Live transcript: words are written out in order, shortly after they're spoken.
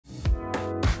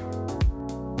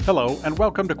Hello, and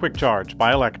welcome to Quick Charge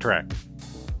by Electrek.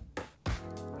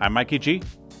 I'm Mikey G,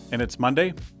 and it's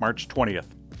Monday, March 20th.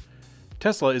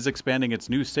 Tesla is expanding its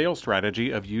new sales strategy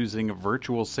of using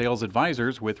virtual sales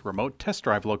advisors with remote test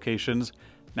drive locations,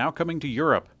 now coming to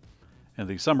Europe. In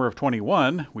the summer of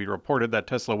 21, we reported that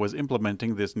Tesla was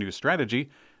implementing this new strategy,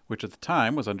 which at the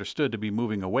time was understood to be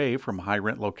moving away from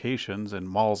high-rent locations in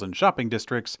malls and shopping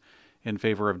districts in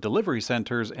favor of delivery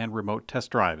centers and remote test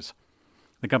drives.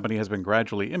 The company has been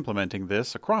gradually implementing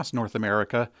this across North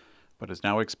America, but has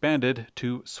now expanded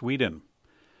to Sweden.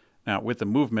 Now, with the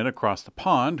movement across the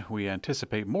pond, we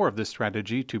anticipate more of this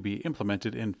strategy to be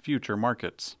implemented in future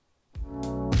markets.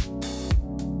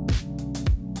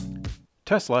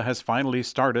 Tesla has finally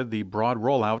started the broad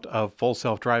rollout of full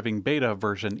self-driving beta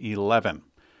version 11.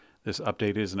 This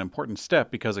update is an important step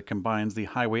because it combines the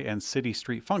highway and city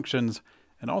street functions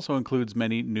and also includes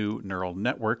many new neural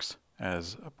networks,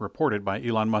 as reported by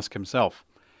Elon Musk himself.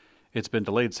 It's been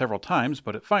delayed several times,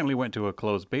 but it finally went to a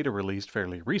closed beta release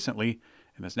fairly recently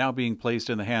and is now being placed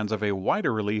in the hands of a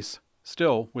wider release,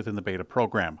 still within the beta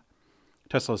program.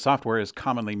 Tesla software is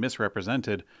commonly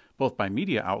misrepresented both by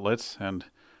media outlets and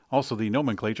also the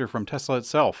nomenclature from Tesla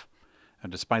itself.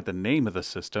 And despite the name of the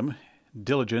system,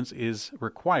 diligence is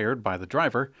required by the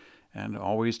driver and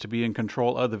always to be in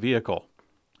control of the vehicle,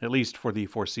 at least for the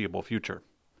foreseeable future.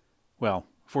 Well,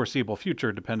 foreseeable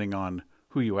future depending on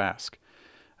who you ask.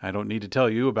 I don't need to tell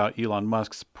you about Elon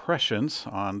Musk's prescience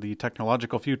on the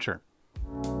technological future.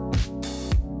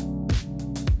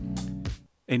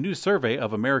 A new survey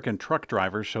of American truck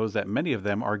drivers shows that many of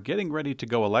them are getting ready to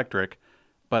go electric,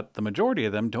 but the majority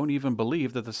of them don't even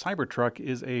believe that the Cybertruck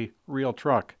is a real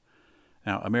truck.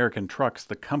 Now, American Trucks,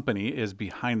 the company, is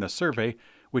behind the survey,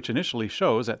 which initially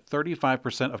shows that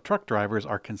 35% of truck drivers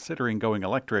are considering going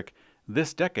electric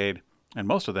this decade, and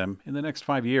most of them in the next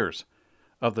 5 years.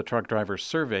 Of the truck drivers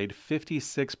surveyed,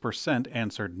 56%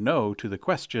 answered no to the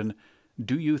question,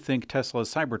 do you think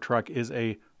Tesla's Cybertruck is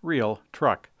a real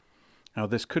truck? Now,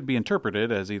 this could be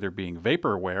interpreted as either being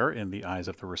vaporware in the eyes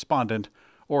of the respondent,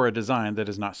 or a design that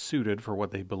is not suited for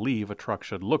what they believe a truck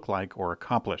should look like or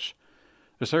accomplish.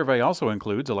 The survey also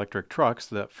includes electric trucks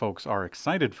that folks are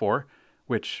excited for,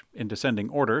 which, in descending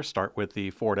order, start with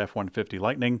the Ford F-150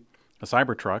 Lightning, the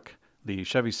Cybertruck, the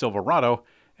Chevy Silverado,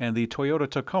 and the Toyota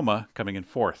Tacoma coming in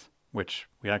fourth, which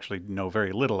we actually know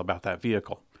very little about that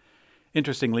vehicle.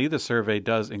 Interestingly, the survey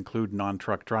does include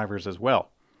non-truck drivers as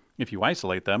well. If you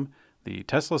isolate them, the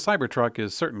Tesla Cybertruck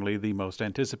is certainly the most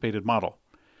anticipated model.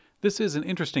 This is an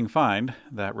interesting find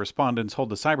that respondents hold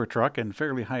the Cybertruck in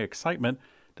fairly high excitement,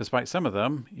 despite some of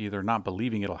them either not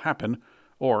believing it'll happen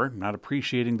or not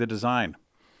appreciating the design.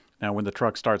 Now, when the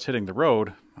truck starts hitting the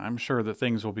road, I'm sure that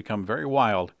things will become very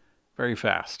wild very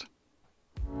fast.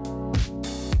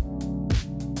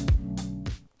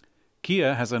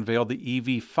 Kia has unveiled the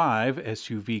EV5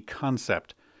 SUV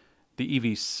concept. The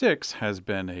EV6 has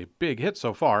been a big hit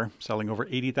so far, selling over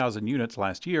 80,000 units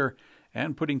last year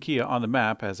and putting Kia on the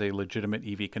map as a legitimate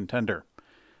EV contender.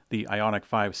 The IONIQ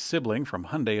 5 sibling from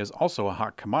Hyundai is also a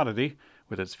hot commodity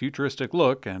with its futuristic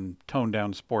look and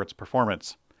toned-down sports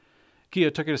performance. Kia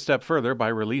took it a step further by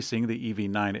releasing the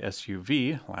EV9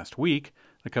 SUV last week,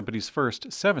 the company's first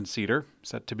 7-seater,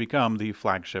 set to become the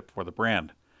flagship for the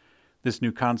brand. This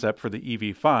new concept for the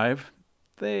EV5,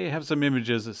 they have some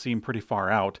images that seem pretty far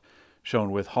out,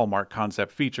 shown with hallmark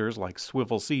concept features like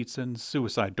swivel seats and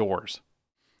suicide doors.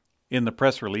 In the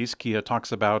press release, Kia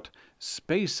talks about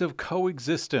space of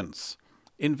coexistence,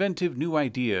 inventive new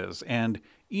ideas, and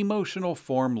emotional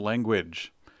form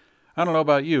language. I don't know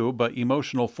about you, but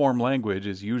emotional form language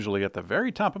is usually at the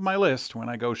very top of my list when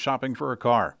I go shopping for a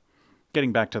car.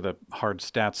 Getting back to the hard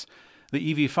stats,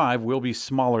 the EV5 will be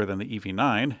smaller than the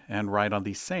EV9 and ride on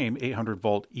the same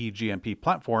 800-volt eGMP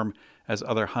platform as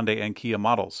other Hyundai and Kia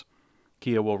models.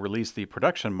 Kia will release the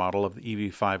production model of the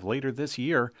EV5 later this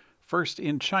year, first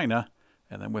in China,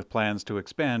 and then with plans to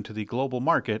expand to the global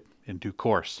market in due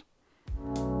course.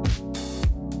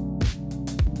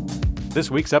 This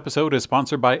week's episode is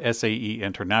sponsored by SAE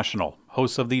International,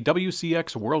 hosts of the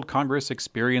WCX World Congress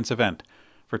Experience event.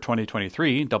 For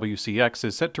 2023, WCX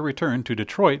is set to return to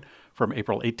Detroit from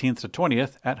April 18th to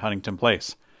 20th at Huntington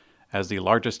Place. As the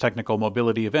largest technical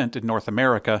mobility event in North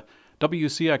America,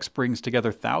 WCX brings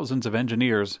together thousands of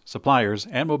engineers, suppliers,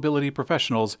 and mobility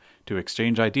professionals to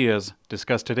exchange ideas,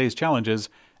 discuss today's challenges,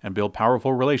 and build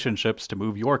powerful relationships to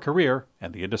move your career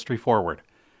and the industry forward.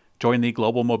 Join the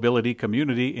global mobility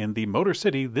community in the Motor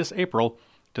City this April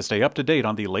to stay up to date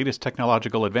on the latest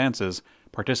technological advances,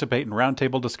 participate in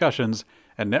roundtable discussions,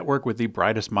 and network with the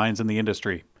brightest minds in the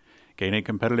industry. Gain a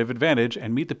competitive advantage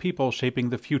and meet the people shaping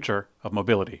the future of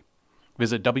mobility.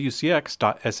 Visit wcx.sae.org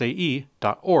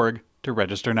to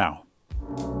register now.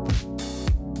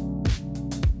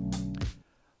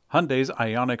 Hyundai's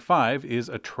IONIQ 5 is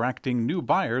attracting new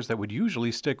buyers that would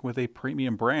usually stick with a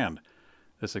premium brand.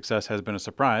 The success has been a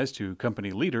surprise to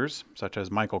company leaders, such as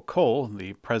Michael Cole,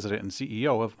 the president and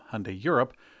CEO of Hyundai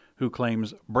Europe, who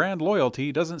claims brand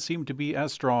loyalty doesn't seem to be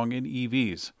as strong in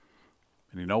EVs.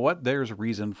 And you know what? There's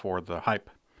reason for the hype.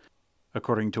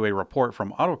 According to a report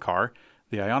from Autocar,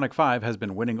 the IONIQ 5 has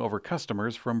been winning over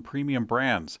customers from premium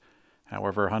brands.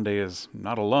 However, Hyundai is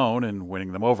not alone in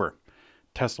winning them over.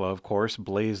 Tesla, of course,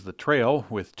 blazed the trail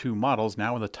with 2 models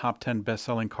now in the top 10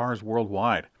 best-selling cars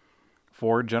worldwide.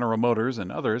 Ford, General Motors,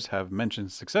 and others have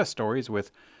mentioned success stories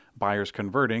with buyers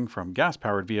converting from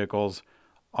gas-powered vehicles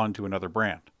onto another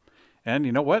brand. And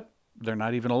you know what? They're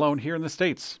not even alone here in the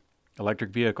States. Electric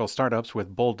vehicle startups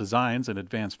with bold designs and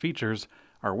advanced features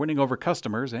are winning over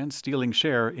customers and stealing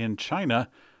share in China,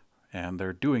 and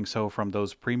they're doing so from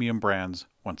those premium brands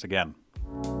once again.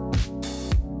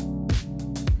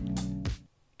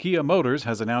 Kia Motors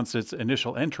has announced its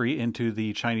initial entry into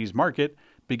the Chinese market,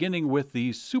 beginning with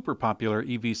the super popular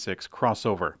EV6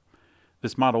 crossover.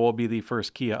 This model will be the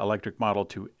first Kia electric model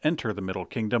to enter the Middle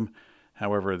Kingdom.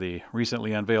 However, the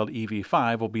recently unveiled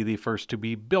EV5 will be the first to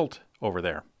be built over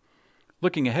there.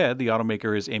 Looking ahead, the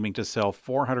automaker is aiming to sell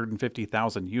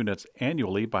 450,000 units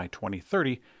annually by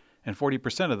 2030, and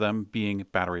 40% of them being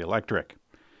battery electric.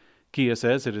 Kia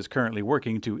says it is currently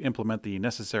working to implement the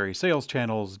necessary sales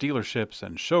channels, dealerships,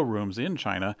 and showrooms in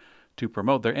China to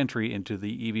promote their entry into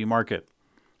the EV market.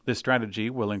 This strategy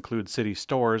will include city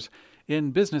stores in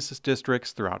business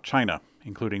districts throughout China,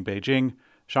 including Beijing,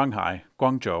 Shanghai,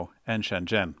 Guangzhou, and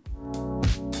Shenzhen.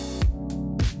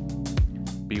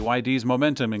 BYD's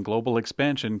momentum in global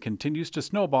expansion continues to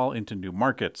snowball into new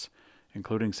markets,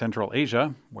 including Central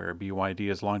Asia, where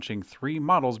BYD is launching 3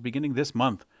 models beginning this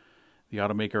month. The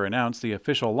automaker announced the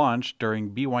official launch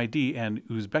during BYD and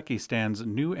Uzbekistan's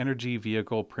New Energy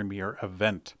Vehicle Premiere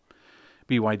event.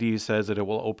 BYD says that it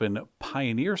will open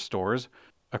pioneer stores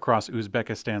across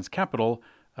Uzbekistan's capital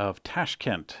of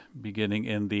Tashkent, beginning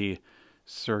in the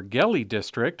Surgeli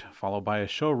district, followed by a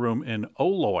showroom in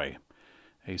Oloy.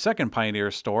 A second pioneer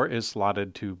store is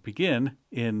slotted to begin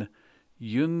in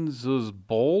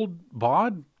Yunuzobod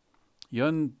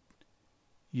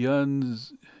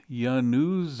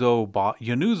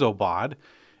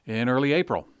in early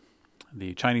April.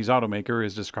 The Chinese automaker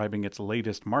is describing its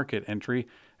latest market entry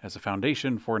as a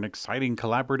foundation for an exciting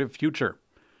collaborative future.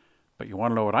 But you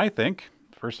want to know what I think?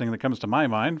 The first thing that comes to my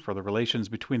mind for the relations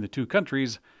between the two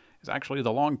countries is actually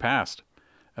the long past.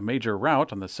 A major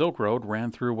route on the Silk Road ran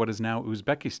through what is now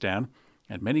Uzbekistan,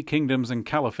 and many kingdoms and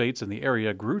caliphates in the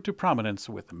area grew to prominence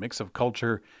with a mix of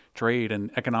culture, trade,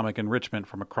 and economic enrichment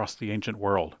from across the ancient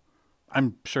world.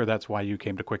 I'm sure that's why you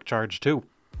came to Quick Charge, too.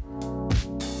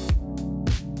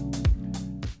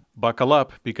 Buckle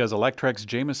up, because Electrek's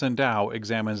Jameson Dow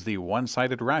examines the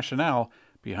one-sided rationale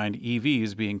behind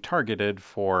EVs being targeted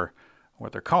for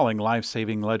what they're calling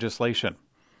life-saving legislation.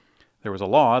 There was a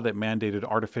law that mandated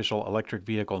artificial electric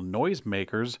vehicle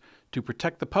noisemakers to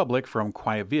protect the public from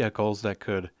quiet vehicles that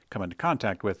could come into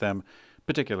contact with them,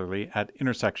 particularly at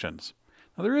intersections.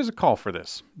 Now, there is a call for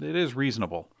this. It is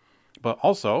reasonable. But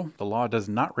also, the law does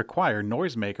not require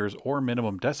noisemakers or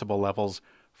minimum decibel levels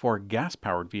for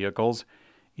gas-powered vehicles,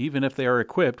 even if they are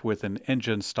equipped with an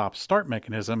engine stop-start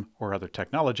mechanism or other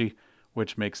technology,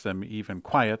 which makes them even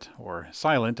quiet or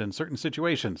silent in certain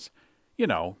situations. You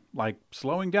know, like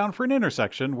slowing down for an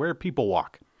intersection where people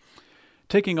walk.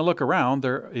 Taking a look around,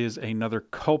 there is another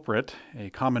culprit,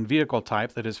 a common vehicle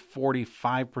type that is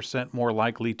 45% more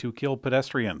likely to kill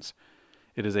pedestrians.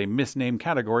 It is a misnamed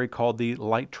category called the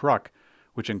light truck,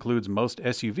 which includes most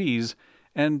SUVs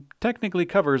and technically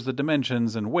covers the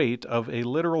dimensions and weight of a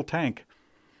literal tank.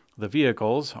 The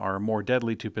vehicles are more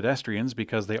deadly to pedestrians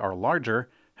because they are larger,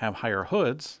 have higher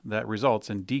hoods that results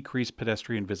in decreased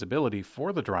pedestrian visibility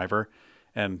for the driver,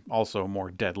 and also more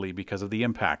deadly because of the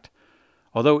impact.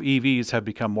 Although EVs have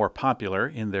become more popular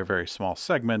in their very small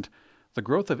segment, the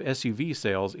growth of SUV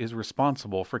sales is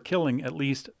responsible for killing at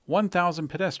least 1,000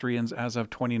 pedestrians as of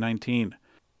 2019.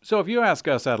 So if you ask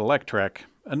us at Electrek,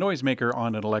 a noisemaker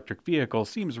on an electric vehicle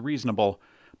seems reasonable,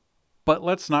 but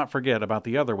let's not forget about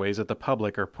the other ways that the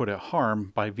public are put at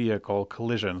harm by vehicle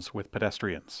collisions with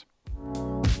pedestrians.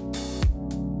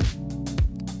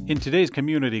 In today's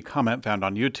community comment found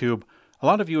on YouTube, a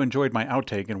lot of you enjoyed my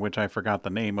outtake in which I forgot the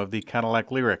name of the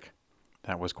Cadillac lyric.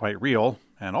 That was quite real,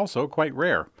 and also quite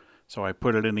rare, so I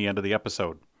put it in the end of the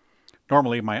episode.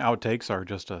 Normally my outtakes are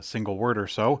just a single word or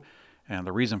so, and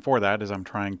the reason for that is I'm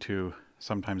trying to,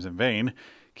 sometimes in vain,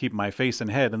 keep my face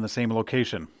and head in the same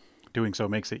location. Doing so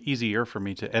makes it easier for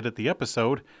me to edit the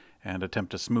episode and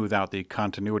attempt to smooth out the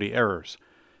continuity errors.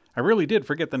 I really did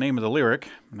forget the name of the Lyriq,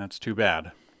 and that's too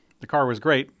bad. The car was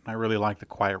great. I really liked the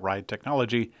quiet ride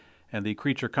technology and the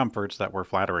creature comforts that were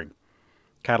flattering.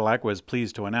 Cadillac was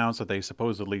pleased to announce that they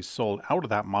supposedly sold out of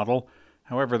that model.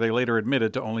 However, they later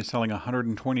admitted to only selling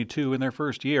 122 in their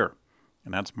first year.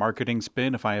 And that's marketing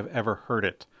spin if I have ever heard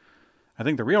it. I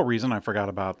think the real reason I forgot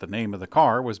about the name of the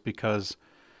car was because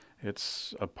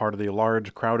it's a part of the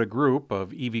large crowded group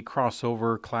of EV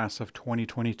crossover class of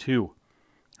 2022.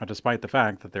 Despite the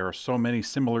fact that there are so many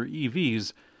similar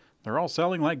EVs, they're all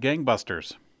selling like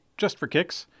gangbusters. Just for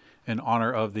kicks, in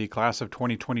honor of the class of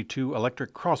 2022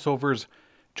 electric crossovers,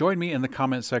 join me in the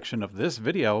comment section of this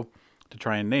video to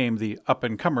try and name the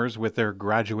up-and-comers with their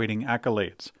graduating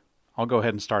accolades. I'll go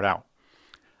ahead and start out.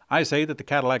 I say that the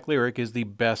Cadillac Lyriq is the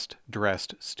best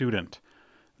dressed student.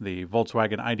 The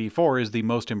Volkswagen ID.4 is the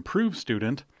most improved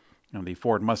student, and the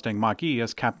Ford Mustang Mach-E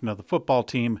as captain of the football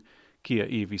team, Kia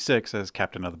EV6 as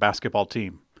captain of the basketball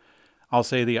team. I'll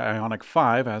say the IONIQ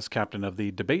 5 as captain of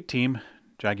the debate team,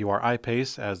 Jaguar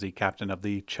I-Pace as the captain of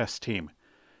the chess team.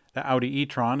 The Audi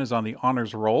e-tron is on the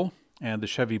honors roll, and the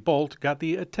Chevy Bolt got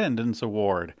the attendance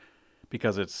award,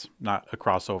 because it's not a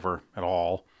crossover at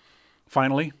all.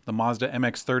 Finally, the Mazda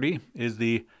MX-30 is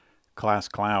the class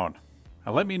clown.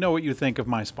 Now let me know what you think of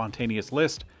my spontaneous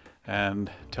list, and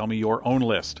tell me your own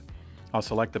list. I'll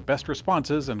select the best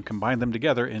responses and combine them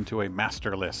together into a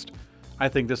master list. I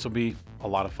think this will be a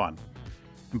lot of fun.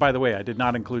 And by the way, I did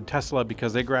not include Tesla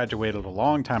because they graduated a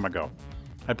long time ago.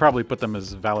 I'd probably put them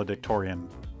as valedictorian.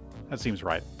 That seems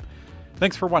right.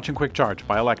 Thanks for watching Quick Charge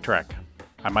by Electrek.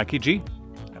 I'm Mikey G,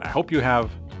 and I hope you have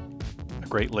a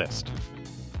great list.